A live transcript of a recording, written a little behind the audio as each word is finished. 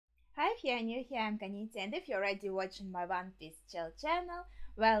here, new here, I'm Kaniti, and if you're already watching my One Piece Chill channel,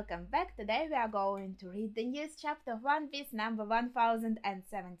 welcome back. Today we are going to read the newest chapter of One Piece number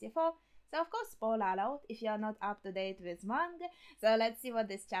 1074. So of course, spoiler alert if you're not up to date with manga. So let's see what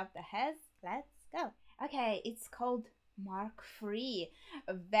this chapter has. Let's go. Okay, it's called Mark III.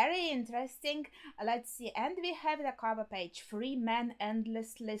 Very interesting. Let's see, and we have the cover page. 3 men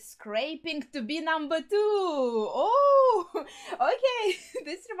endlessly scraping to be number 2. Oh, okay.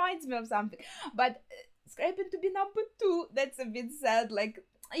 This reminds me of something. But scraping to be number 2, that's a bit sad. Like,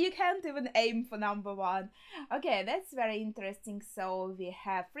 you can't even aim for number 1. Okay, that's very interesting. So we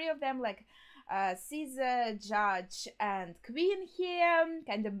have 3 of them, like Caesar, Judge, and Queen here,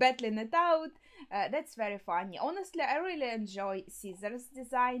 kind of battling it out. That's very funny. Honestly, I really enjoy Caesar's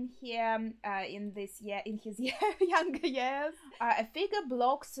design here in his younger years. A figure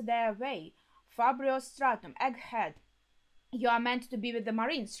blocks their way. Fabio Stratum, Egghead. You are meant to be with the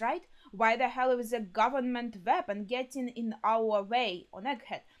Marines, right? Why the hell is a government weapon getting in our way on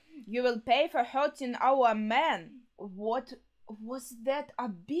Egghead? You will pay for hurting our men. What was that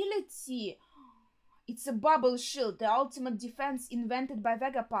ability? It's a bubble shield, the ultimate defense invented by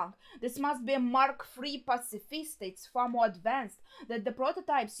Vegapunk. This must be a Mark III pacifista. It's far more advanced than the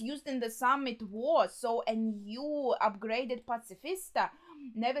prototypes used in the Summit War. So a new upgraded pacifista.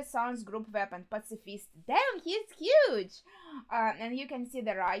 Navy Sounds group weapon, pacifist. Damn, he's huge! And you can see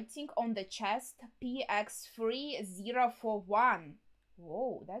the writing on the chest, PX3041.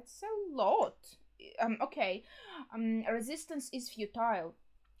 Whoa, that's a lot. Okay. Resistance is futile.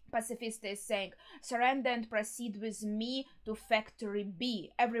 Pacifista is saying, surrender and proceed with me to Factory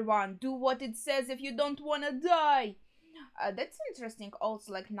B. Everyone, do what it says if you don't wanna die. That's interesting.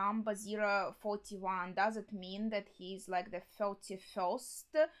 Also, like number 041, does it mean that he's like the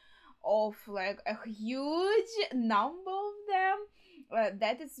 31st of like a huge number of them?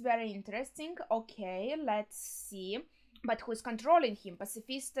 That is very interesting. Okay, let's see. But who's controlling him?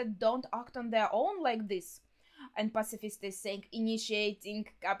 Pacifista don't act on their own like this. And Pacifist is saying, initiating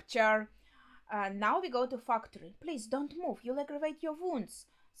capture. Now we go to Factory. Please don't move, you'll aggravate your wounds.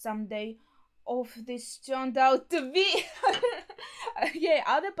 Someday, this turned out to be. Yeah,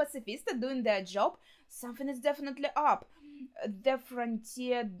 other pacifists are doing their job. Something is definitely up. The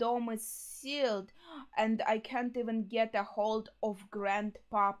frontier dome is sealed, and I can't even get a hold of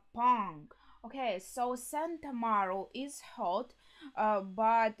Grandpa Pong. Okay, so Sentamaru is hurt,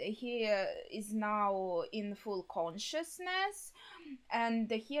 but he is now in full consciousness,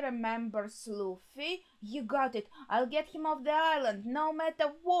 and he remembers Luffy. You got it, I'll get him off the island, no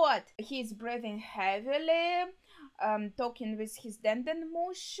matter what. He's breathing heavily, talking with his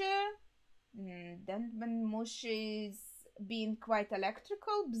Dendenmushi. Dendenmushi is being quite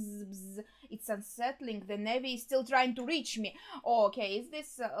electrical. Bzz, bzz. It's unsettling. The Navy is still trying to reach me. Oh, okay, is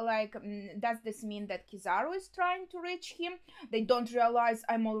this does this mean that Kizaru is trying to reach him? They don't realize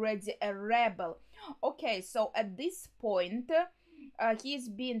I'm already a rebel. Okay, so at this point, he is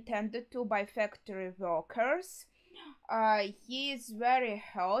being tended to by factory workers. He is very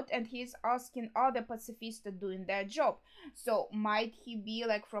hurt and he is asking other pacifists doing their job. So might he be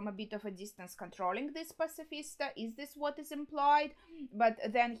like from a bit of a distance controlling this pacifista? Is this what is implied? But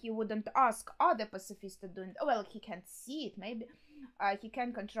then he wouldn't ask other pacifists doing. Well, he can't see it. Maybe he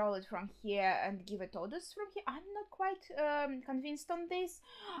can control it from here and give it orders from here. I'm not quite convinced on this.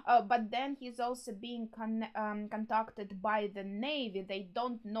 But then he's also being contacted by the Navy. They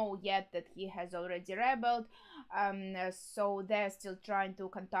don't know yet that he has already rebelled. So they're still trying to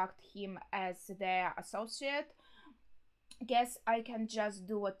contact him as their associate. Guess I can just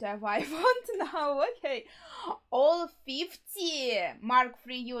do whatever I want now. Okay, all 50 Mark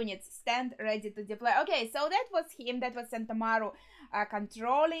III units stand ready to deploy. Okay, so that was him. That was Sentamaru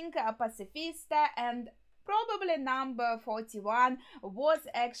controlling Pacifista, and probably number 41 was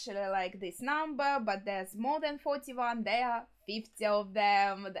actually like this number, but there's more than 41. There are 50 of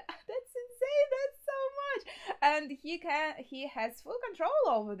them. That's insane. That's so much. And he has full control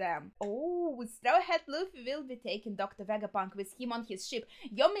over them. Oh, Straw Hat Luffy will be taking Dr. Vegapunk with him on his ship.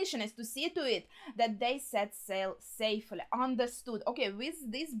 Your mission is to see to it that they set sail safely. Understood. Okay,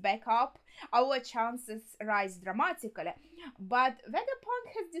 with this backup, our chances rise dramatically. But Vegapunk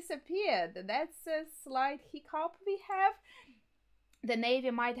has disappeared. That's a slight hiccup we have. The Navy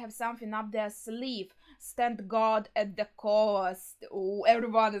might have something up their sleeve. Stand guard at the coast. Oh,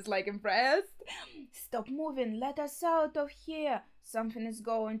 everyone is like impressed. Stop moving. Let us out of here. Something is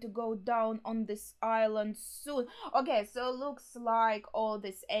going to go down on this island soon. Okay, so looks like all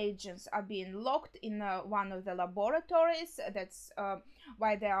these agents are being locked in one of the laboratories. That's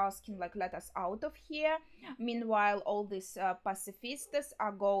why they're asking, like, let us out of here. Meanwhile, all these pacifistas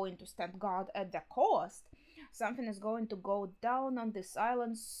are going to stand guard at the coast. Something is going to go down on this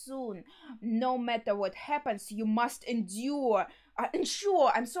island soon. No matter what happens, you must ensure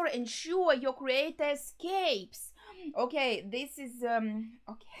your creator escapes. Okay, this is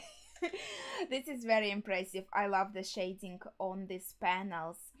okay. This is very impressive. I love the shading on these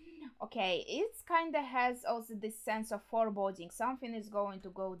panels. Okay, it kind of has also this sense of foreboding. Something is going to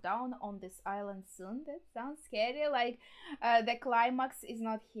go down on this island soon. That sounds scary. Like, the climax is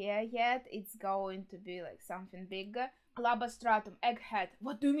not here yet. It's going to be like something bigger. Labostratum, Egghead.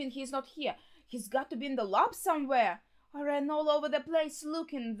 What do you mean he's not here? He's got to be in the lab somewhere. I ran all over the place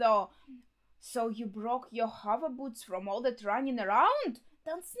looking, though. So you broke your hover boots from all that running around?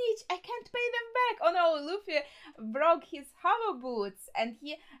 Don't snitch, I can't pay them back. Oh no, Luffy broke his hover boots and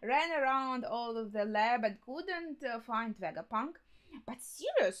he ran around all of the lab and couldn't find Vegapunk. But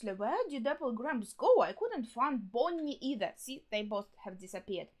seriously, where did Applegramps go? I couldn't find Bonnie either. See, they both have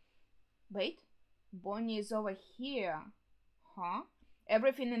disappeared. Wait, Bonnie is over here. Huh?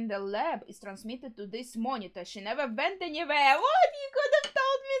 Everything in the lab is transmitted to this monitor. She never went anywhere. What? You could have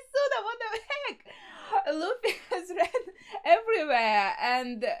told me sooner. What the heck? Luffy has ran everywhere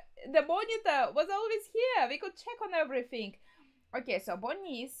and the monitor was always here. We could check on everything. Okay, so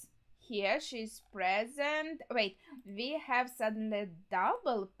Bonnie is here. She's present. Wait, we have suddenly a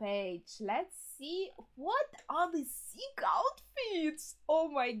double page. Let's see. What are the sick outfits? Oh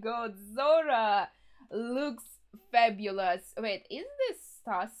my god, Zora looks fabulous. Wait, is this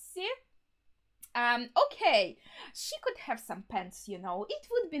Stacy? Okay, she could have some pants, you know. It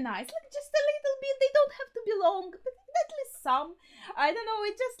would be nice, like just a little bit. They don't have to be long, but at least some. I don't know,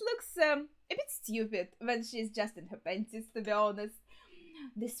 it just looks a bit stupid when she's just in her panties, to be honest.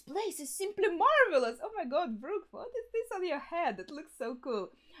 This place is simply marvelous. Oh my god, Brooke, what is this on your head? It looks so cool.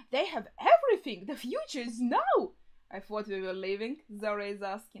 They have everything. The future is now. I thought we were leaving, Zora is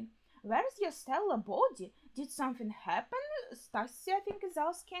asking. Where's your stellar body? Did something happen? Stacy, I think, is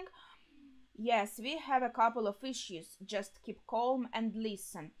asking. Yes, we have a couple of issues. Just keep calm and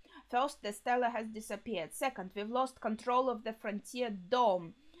listen. First, the Stella has disappeared. Second, we've lost control of the Frontier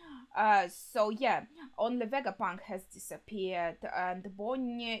Dome. So yeah, only Vegapunk has disappeared and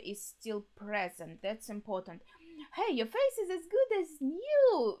Bonnie is still present. That's important. Hey, your face is as good as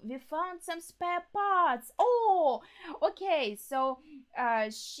new. We found some spare parts. Oh, okay. So,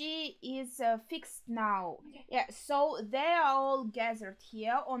 she is fixed now. Yeah. So they are all gathered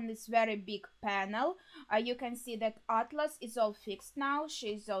here on this very big panel. You can see that Atlas is all fixed now.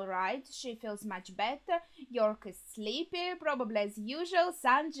 She's all right. She feels much better. York is sleepy, probably as usual.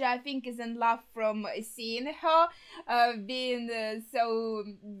 Sanji, I think, is in love from seeing her being so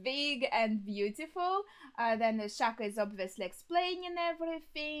big and beautiful. Then Shaka is obviously explaining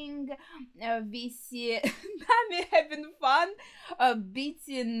everything. We see Nami having fun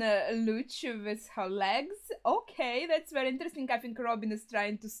beating Luchu with her legs. Okay, that's very interesting. I think Robin is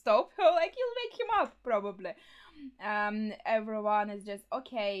trying to stop her. Like, you'll wake him up, probably. Everyone is just,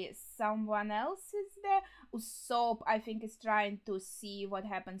 okay, someone else is there. Usopp, I think, is trying to see what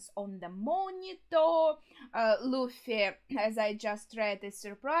happens on the monitor. Luffy, as I just read, is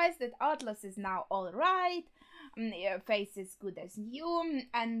surprised that Atlas is now alright. Face is good as new.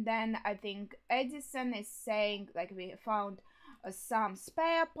 And then I think Edison is saying, like, we found some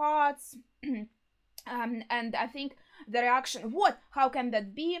spare parts. And I think the reaction, what? How can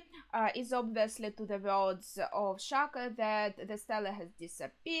that be? Is obviously to the words of Shaka that the Stella has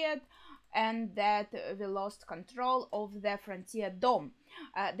disappeared and that we lost control of the Frontier Dome.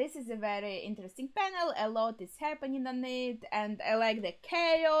 This is a very interesting panel. A lot is happening on it, and I like the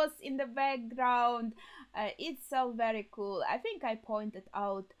chaos in the background. It's all very cool. I think I pointed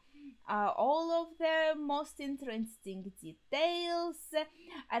out all of the most interesting details.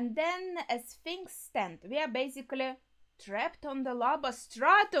 And then, as things stand, we are basically trapped on the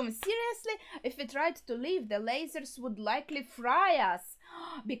Labostratum. Seriously? If we tried to leave, the lasers would likely fry us.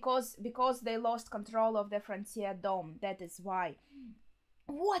 Because they lost control of the Frontier Dome. That is why.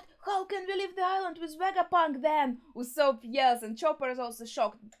 What? How can we leave the island with Vegapunk then? Usopp yells, and Chopper is also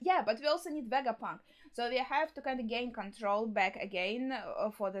shocked. Yeah, but we also need Vegapunk. So we have to kind of gain control back again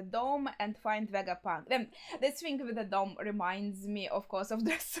for the dome and find Vegapunk. Then this thing with the dome reminds me, of course, of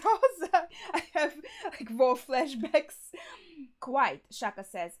Dressrosa. I have like war flashbacks. Quite, Shaka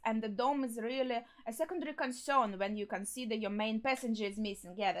says. And the dome is really a secondary concern when you consider your main passenger is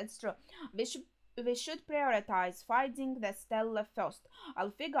missing. Yeah, that's true. We should we should prioritize finding the Stella first.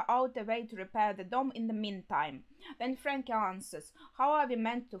 I'll figure out a way to repair the dome in the meantime. Then Frankie answers, how are we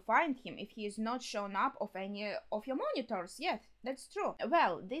meant to find him if he is not shown up of any of your monitors yet? That's true.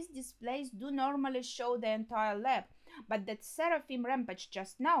 Well, these displays do normally show the entire lab, but that Seraphim rampage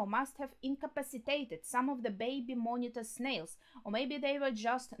just now must have incapacitated some of the baby monitor snails, or maybe they were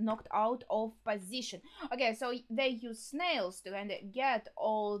just knocked out of position. Okay, so they use snails to kind of get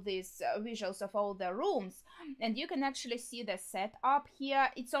all these visuals of all the rooms, and you can actually see the setup here.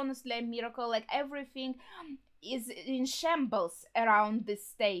 It's honestly a miracle, like everything is in shambles around this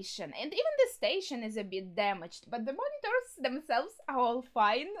station, and even the station is a bit damaged, but the monitors themselves are all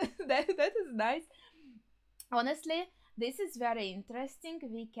fine. that is nice. Honestly, this is very interesting.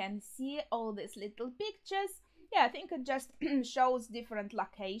 We can see all these little pictures. Yeah, I think it just shows different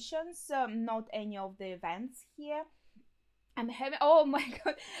locations, not any of the events here. I'm having, oh my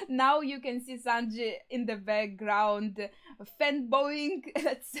god, now you can see Sanji in the background fanboying,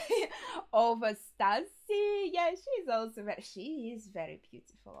 let's say, over Stacy. Yeah, she's also she is very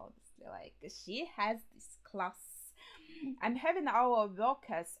beautiful, honestly. Like, she has this class. I'm having our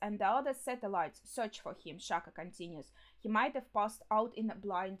workers and the other satellites search for him, Shaka continues. He might have passed out in a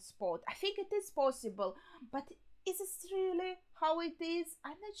blind spot. I think it is possible, but is this really how it is?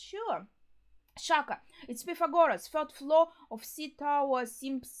 I'm not sure. Shaka, it's Pythagoras. Third floor of C tower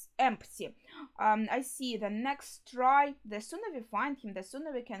seems empty. I see. The next try. The sooner we find him, the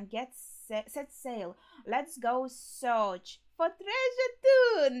sooner we can get set sail. Let's go search for treasure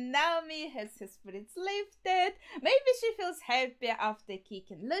too. Naomi has her spirits lifted. Maybe she feels happy after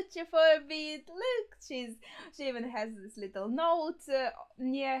kicking Lucia for a bit. Look, she even has this little note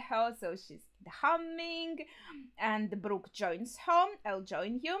near her, so she's humming. And Brooke joins her. I'll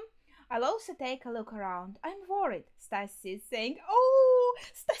join you. I'll also take a look around. I'm worried, Stacy is saying. Oh,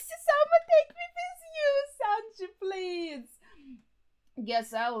 Stacy, someone take me with you, Sanji, please.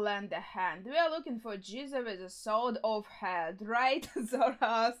 Guess I'll lend a hand. We are looking for Giza with a sword of head, right? Zora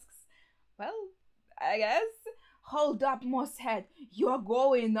asks. Well, I guess. Hold up, Mosshead. You are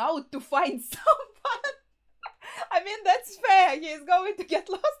going out to find someone. I mean, that's fair. He is going to get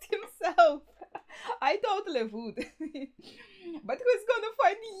lost himself. I totally would. But who's gonna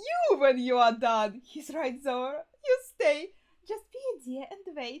find you when you are done? He's right, Zora. You stay. Just be a dear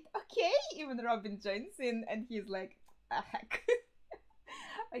and wait, okay? Even Robin joins in and he's like, ah, heck.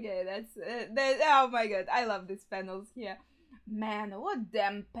 Okay, that's oh my god, I love these panels here. Man, what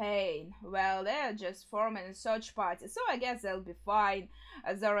damn pain. Well, they're just forming a search party, so I guess they'll be fine.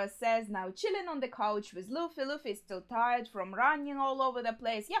 Zora says, now chilling on the couch with Luffy. Luffy is still tired from running all over the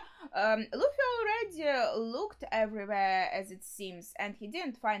place. Yeah, Luffy already looked everywhere, as it seems, and he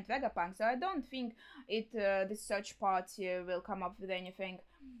didn't find Vegapunk, so I don't think this search party will come up with anything.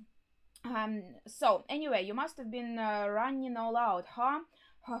 So, anyway, you must have been running all out, huh?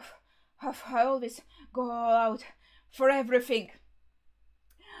 I always go all out for everything.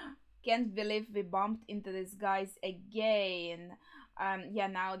 Can't believe we bumped into these guys again. Yeah,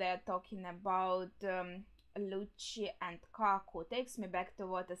 now they're talking about Lucci and Kaku. Takes me back to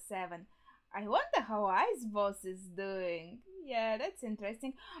Water 7. I wonder how Ice Boss is doing. Yeah, that's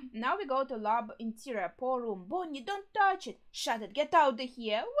interesting. Now we go to lab interior, poor room. Bonnie, don't touch it. Shut it, get out of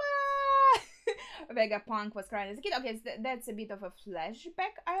here. Vegapunk was crying as a kid. Okay, so that's a bit of a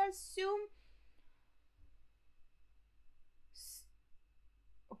flashback, I assume.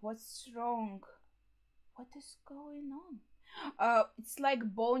 What's wrong? What is going on? It's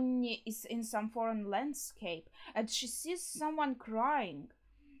like Bonnie is in some foreign landscape and she sees someone crying.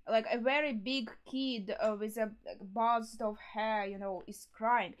 Like a very big kid with a burst of hair, you know, is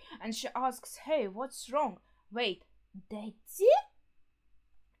crying. And she asks, hey, what's wrong? Wait, Daddy?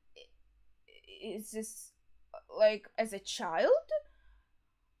 Is this like as a child?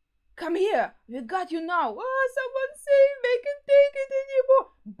 Come here, we got you now. Oh, someone say we can take it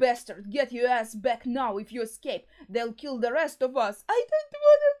anymore. Bastard, get your ass back now. If you escape, they'll kill the rest of us. I don't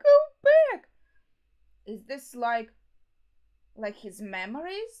want to go back. Is this like his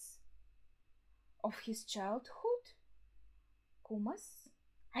memories of his childhood? Kumas?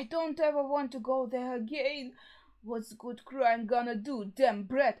 I don't ever want to go there again. What's good crying gonna do? Damn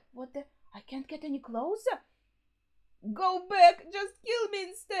brat. What the? I can't get any closer. Go back. Just kill me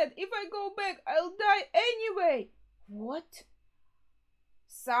instead. If I go back, I'll die anyway. What?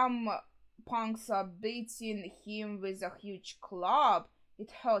 Some punks are beating him with a huge club.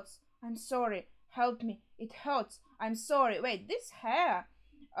 It hurts. I'm sorry. Help me. It hurts. I'm sorry. Wait, this hair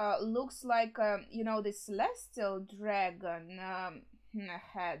looks like, you know, the celestial dragon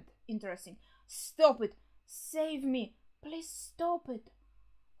head. Interesting. Stop it. Save me. Please stop it.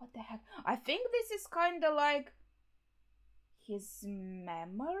 What the heck? I think this is kind of like his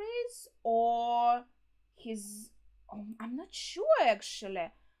memories or his... I'm not sure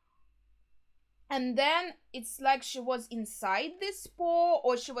actually. And then it's like she was inside this paw,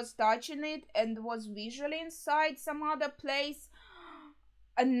 or she was touching it and was visually inside some other place.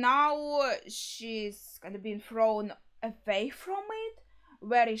 And now she's kind of being thrown away from it,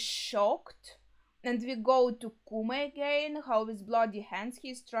 very shocked. And we go to Kume again, how with bloody hands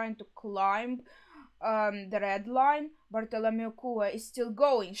he's trying to climb the red line. Bartholomew Kume is still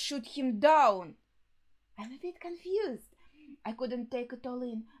going. Shoot him down. I'm a bit confused. I couldn't take it all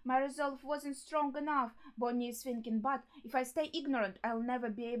in. My resolve wasn't strong enough, Bonnie is thinking, but if I stay ignorant, I'll never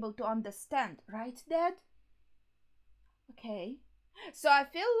be able to understand. Right, Dad? Okay. So I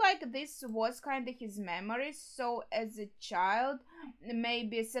feel like this was kind of his memories. So as a child,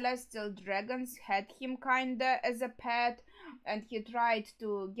 maybe celestial dragons had him kind of as a pet, and he tried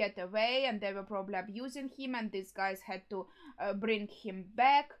to get away, and they were probably abusing him, and these guys had to bring him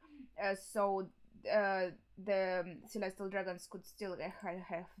back. So the celestial dragons could still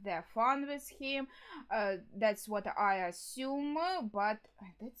have their fun with him. That's what I assume, but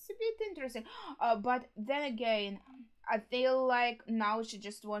that's a bit interesting. But then again, I feel like now she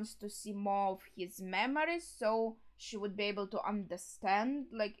just wants to see more of his memories, so she would be able to understand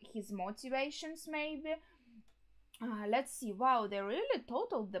like his motivations maybe. Let's see. Wow, they really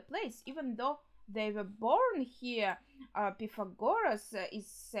totaled the place, even though they were born here. Pythagoras is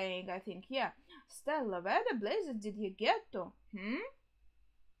saying, I think, yeah. Stella, where the blazes did you get to?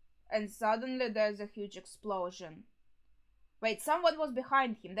 And suddenly there's a huge explosion. Wait, someone was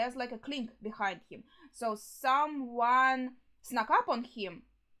behind him. There's like a clink behind him. So someone snuck up on him,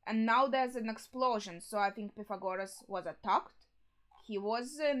 and now there's an explosion. So I think Pythagoras was attacked. He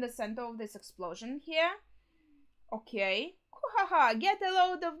was in the center of this explosion here. Okay. Haha, get a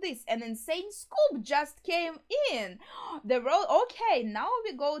load of this. An insane scoop just came in. The road. Okay, now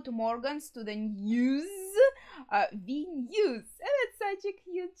we go to Morgan's to the news. V-News. And it's such a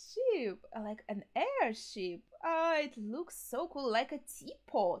cute ship. Like an airship. It looks so cool, like a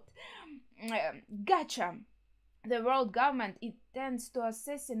teapot. Gotcha. The world government intends to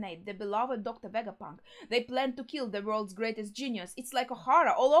assassinate the beloved Dr. Vegapunk. They plan to kill the world's greatest genius. It's like a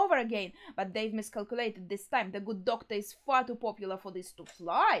horror all over again. But they've miscalculated this time. The good doctor is far too popular for this to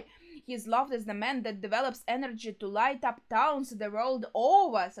fly. He is loved as the man that develops energy to light up towns the world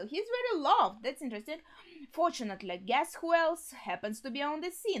over. So he's very loved. That's interesting. Fortunately, guess who else happens to be on the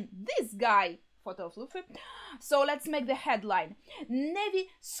scene? This guy. Photo of Luffy. So let's make the headline. Navy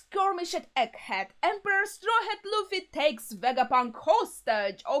skirmish at Egghead. Emperor Straw Hat Luffy takes Vegapunk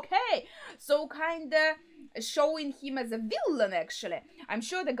hostage. Okay, so kinda showing him as a villain actually. I'm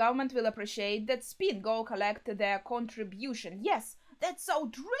sure the government will appreciate that spin. Go collect their contribution. Yes, that's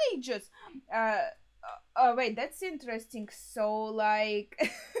outrageous. Wait, that's interesting. So like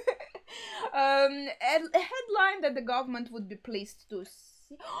a headline that the government would be pleased to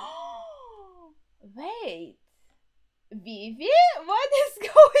see. Wait, Vivi? What is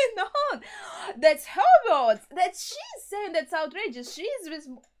going on? That's her words. That she's saying that's outrageous.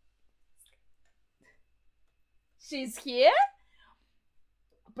 She's here?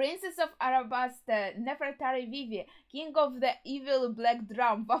 Princess of Arabasta, Nefertari Vivi, King of the Evil Black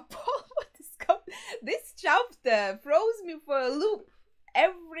Drum. What is going? This chapter throws me for a loop.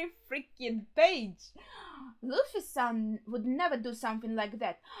 Every freaking page. Luffy-san would never do something like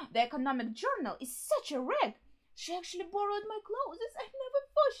that. The Economic Journal is such a wreck. She actually borrowed my clothes. I'm never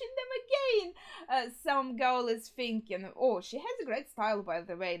washing them again. Some girl is thinking. Oh, she has a great style, by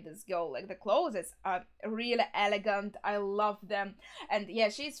the way, this girl. Like, the clothes are really elegant. I love them. And yeah,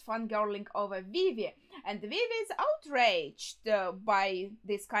 she's fangirling over Vivi. And Vivi is outraged by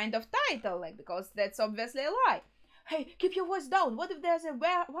this kind of title, like, because that's obviously a lie. Hey, keep your voice down. What if there's a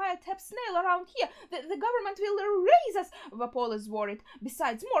wiretap snail around here? The government will erase us. Vapol is worried.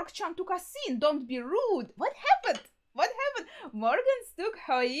 Besides, Morg-chan took us in. Don't be rude. What happened? What happened? Morgans took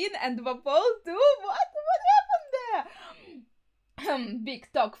her in and Vapol too? What happened there? Big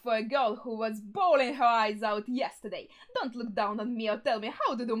talk for a girl who was bawling her eyes out yesterday. Don't look down on me or tell me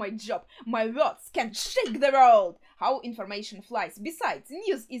how to do my job. My words can shake the world. How information flies. Besides,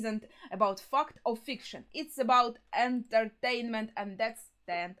 news isn't about fact or fiction. It's about entertainment, and that's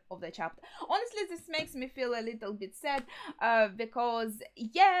the end of the chapter. Honestly, this makes me feel a little bit sad, because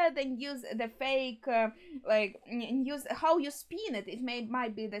yeah, the news, the fake, news, how you spin it,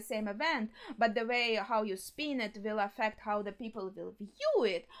 might be the same event, but the way how you spin it will affect how the people will view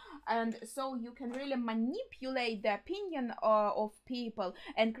it, and so you can really manipulate the opinion of people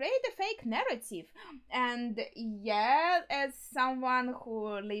and create a fake narrative. And yeah, as someone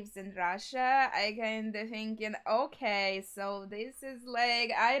who lives in Russia, I kind of thinking, okay, so this is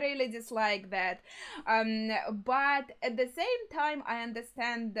like, I really dislike that, but at the same time I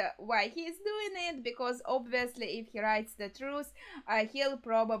understand why he's doing it, because obviously if he writes the truth, he'll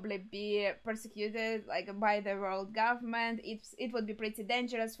probably be persecuted like by the world government. It would be pretty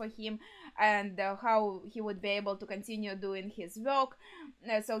dangerous for him, and how he would be able to continue doing his work,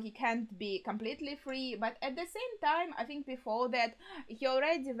 so he can't be completely free. But at the same time, I think before that he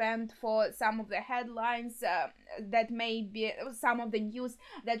already went for some of the headlines that maybe some of the news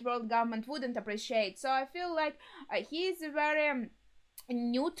that world government wouldn't appreciate. So I feel like he's a very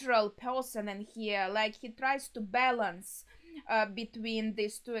neutral person in here. Like, he tries to balance between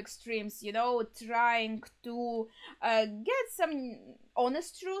these two extremes, trying to get some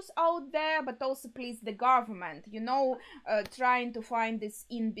honest truth out there, but also please the government, trying to find this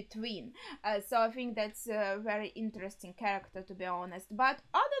in between. So I think that's a very interesting character, to be honest. But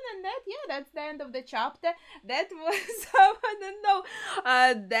other than that, yeah, that's the end of the chapter. That was, I don't know,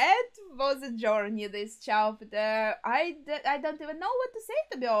 that was a journey, this chapter. I don't even know what to say,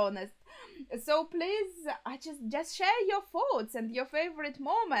 to be honest. So please, just share your thoughts and your favorite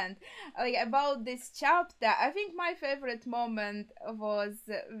moment about this chapter. I think my favorite moment was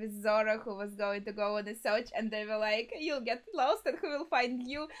with Zora, who was going to go on a search, and they were like, "You'll get lost, and who will find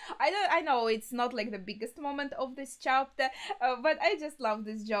you?" I know it's not like the biggest moment of this chapter, but I just love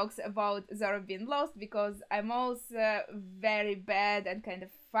these jokes about Zora being lost, because I'm also very bad and kind of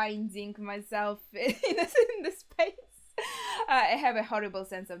finding myself in the space. I have a horrible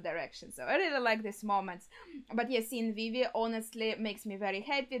sense of direction, so I really like these moments. But yeah, seeing Vivi honestly makes me very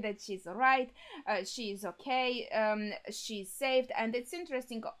happy that she's alright, she's okay, she's saved. And it's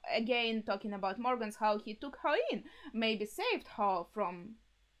interesting, again, talking about Morgans, how he took her in, maybe saved her from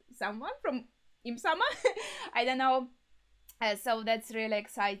someone, from Im-sama. I don't know. So that's really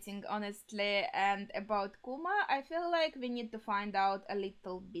exciting, honestly. And about Kuma, I feel like we need to find out a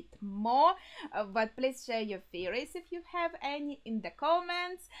little bit more. But please share your theories if you have any in the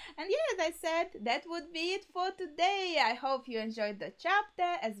comments. And yeah, as I said, that would be it for today. I hope you enjoyed the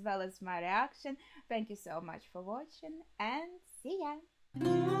chapter as well as my reaction. Thank you so much for watching, and see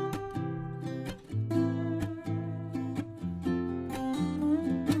ya!